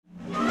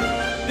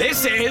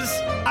This is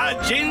a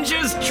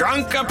Ginges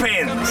Drunk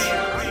Opins.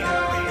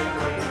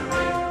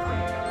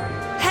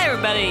 Hey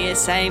everybody,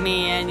 it's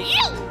Amy and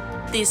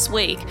this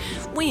week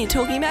we are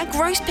talking about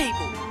gross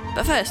people.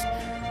 But first,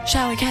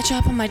 shall we catch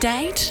up on my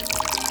date?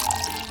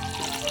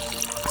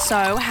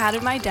 So, how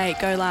did my date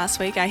go last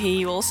week? I hear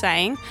you all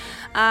saying.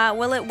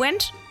 Well, it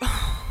went,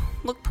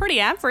 look, pretty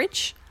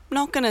average.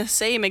 Not going to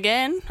see him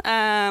again.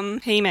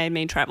 He made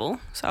me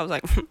travel, so I was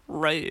like,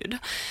 rude.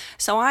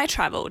 So I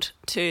travelled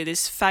to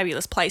this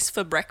fabulous place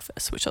for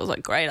breakfast, which I was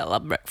like, great, I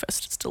love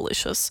breakfast, it's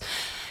delicious.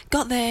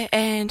 Got there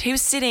and he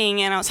was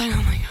sitting and I was like,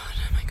 oh my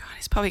God,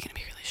 he's probably going to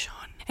be really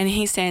short. And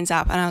he stands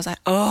up and I was like,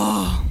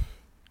 oh,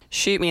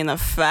 shoot me in the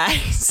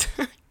face.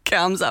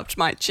 Comes up to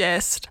my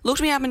chest,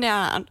 looked me up and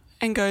down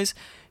and goes,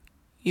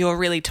 you're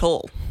really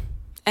tall.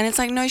 And it's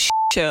like, no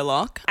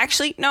Sherlock.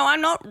 Actually, no,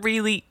 I'm not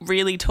really,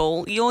 really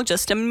tall. You're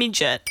just a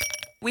midget.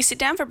 We sit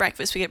down for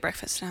breakfast, we get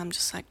breakfast, and I'm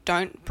just like,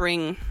 don't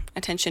bring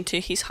attention to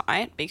his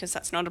height because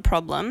that's not a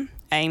problem.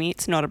 Amy,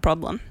 it's not a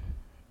problem.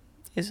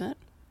 Is it?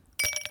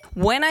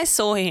 When I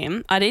saw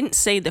him, I didn't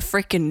see the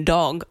freaking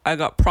dog I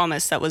got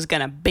promised that was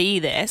going to be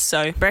there.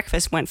 So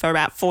breakfast went for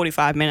about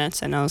 45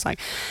 minutes and I was like,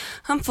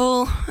 I'm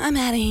full. I'm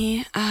out of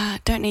here.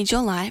 Don't need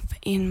your life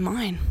in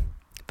mine.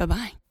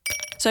 Bye-bye.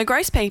 So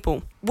gross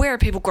people. Where are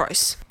people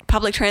gross?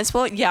 Public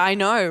transport? Yeah, I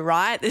know,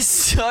 right? It's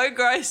so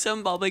gross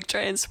on public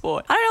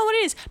transport. I don't know what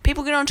it is.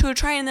 People get onto a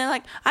train and they're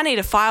like, I need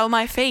to file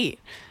my feet.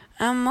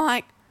 I'm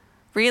like,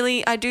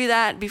 really? I do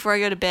that before I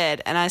go to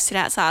bed and I sit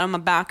outside on my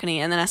balcony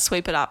and then I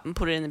sweep it up and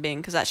put it in the bin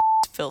because that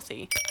shit's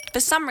filthy.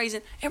 For some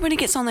reason, everybody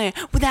gets on there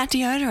without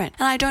deodorant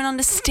and I don't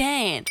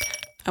understand.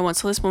 I once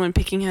saw this woman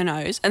picking her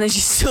nose and then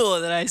she saw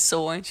that I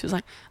saw and she was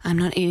like, I'm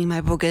not eating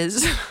my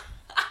boogers.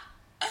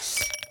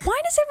 Why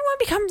does everyone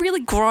become really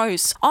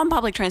gross on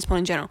public transport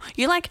in general?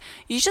 You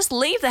just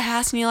leave the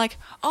house and you're like,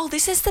 oh,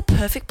 this is the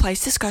perfect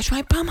place to scratch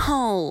my bum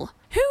hole.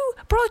 Who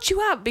brought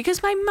you up?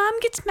 Because my mum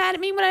gets mad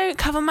at me when I don't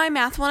cover my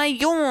mouth when I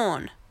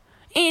yawn.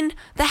 In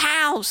the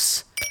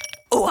house.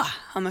 Oh, I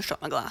almost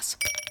dropped my glass.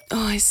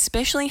 Oh, I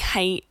especially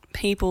hate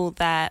people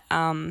that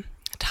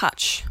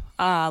touch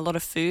a lot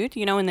of food.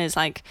 You know when there's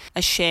like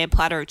a shared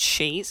platter of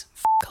cheese?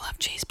 I love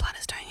cheese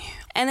platters, don't you?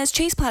 And there's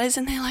cheese platters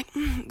and they're like,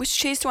 which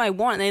cheese do I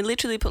want? And they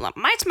literally put like,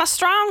 mate's my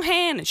strong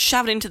hand and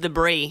shove it into the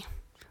brie.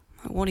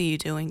 Like, what are you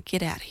doing?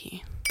 Get out of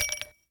here.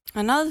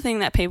 Another thing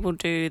that people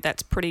do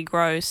that's pretty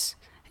gross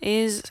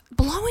is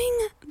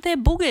blowing their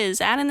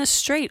boogers out in the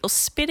street or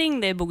spitting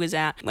their boogers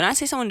out. When I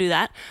see someone do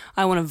that,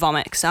 I want to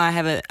vomit because I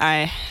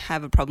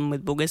have a problem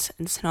with boogers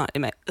and it's not,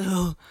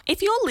 ugh.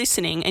 If you're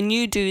listening and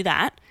you do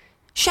that,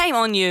 shame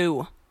on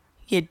you,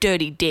 you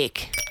dirty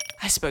dick.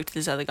 I spoke to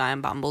this other guy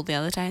on Bumble the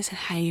other day. I said,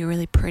 hey, you're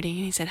really pretty.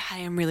 And he said,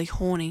 hey, I'm really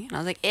horny. And I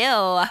was like,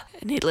 ew.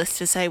 Needless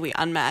to say, we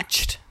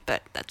unmatched.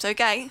 But that's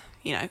okay.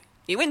 You know,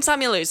 you win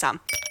some, you lose some.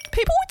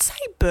 People would say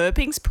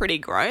burping's pretty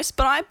gross,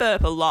 but I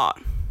burp a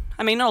lot.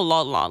 I mean, not a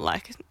lot.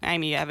 Like,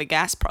 Amy, you have a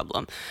gas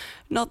problem.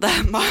 Not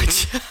that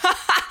much.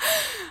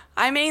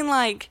 I mean,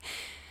 like,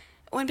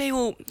 when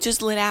people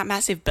just let out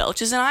massive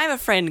belches. And I have a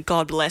friend,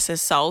 God bless her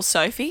soul,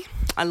 Sophie.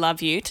 I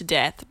love you to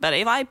death, but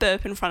if I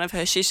burp in front of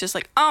her, she's just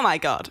like, oh my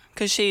God,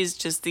 because she's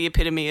just the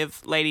epitome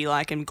of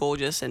ladylike and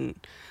gorgeous, and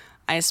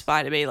I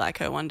aspire to be like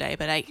her one day,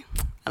 but hey,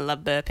 I love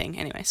burping.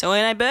 Anyway, so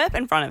when I burp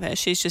in front of her,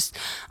 she's just,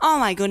 oh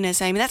my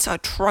goodness, Amy, that's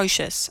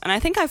atrocious. And I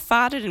think I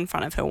farted in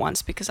front of her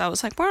once because I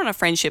was like, we're on a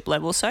friendship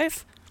level,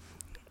 Soph.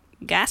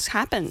 Gas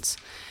happens.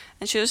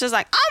 And she was just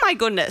like, oh my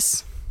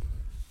goodness.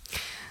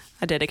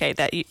 I dedicate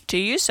that to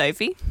you,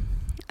 Sophie.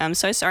 I'm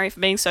so sorry for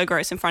being so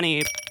gross in front of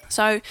you.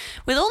 So,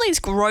 with all these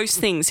gross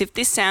things, if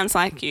this sounds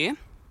like you,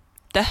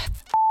 the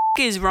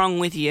is wrong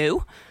with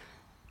you?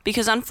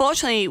 Because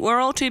unfortunately, we're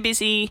all too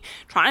busy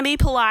trying to be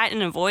polite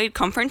and avoid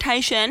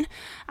confrontation,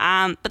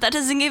 but that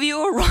doesn't give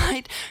you a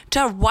right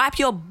to wipe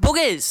your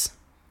boogers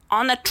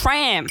on the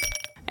tram.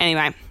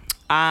 Anyway,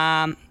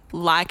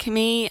 like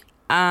me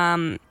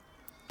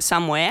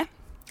somewhere,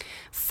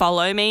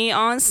 follow me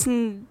on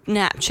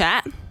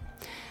Snapchat,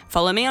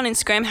 follow me on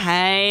Instagram,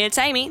 hey, it's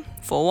Amy.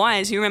 4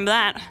 Ys, you remember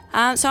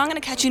that. So I'm going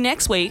to catch you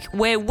next week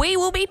where we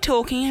will be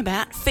talking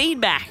about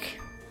feedback.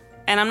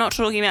 And I'm not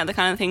talking about the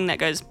kind of thing that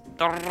goes...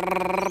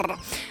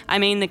 I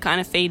mean the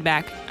kind of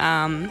feedback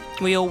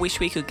we all wish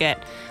we could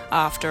get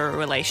after a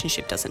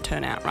relationship doesn't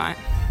turn out right.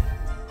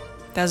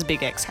 That was a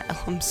big exhale,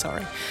 I'm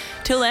sorry.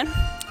 Till then,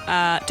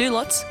 do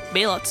lots,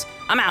 be lots.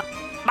 I'm out.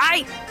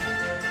 Bye!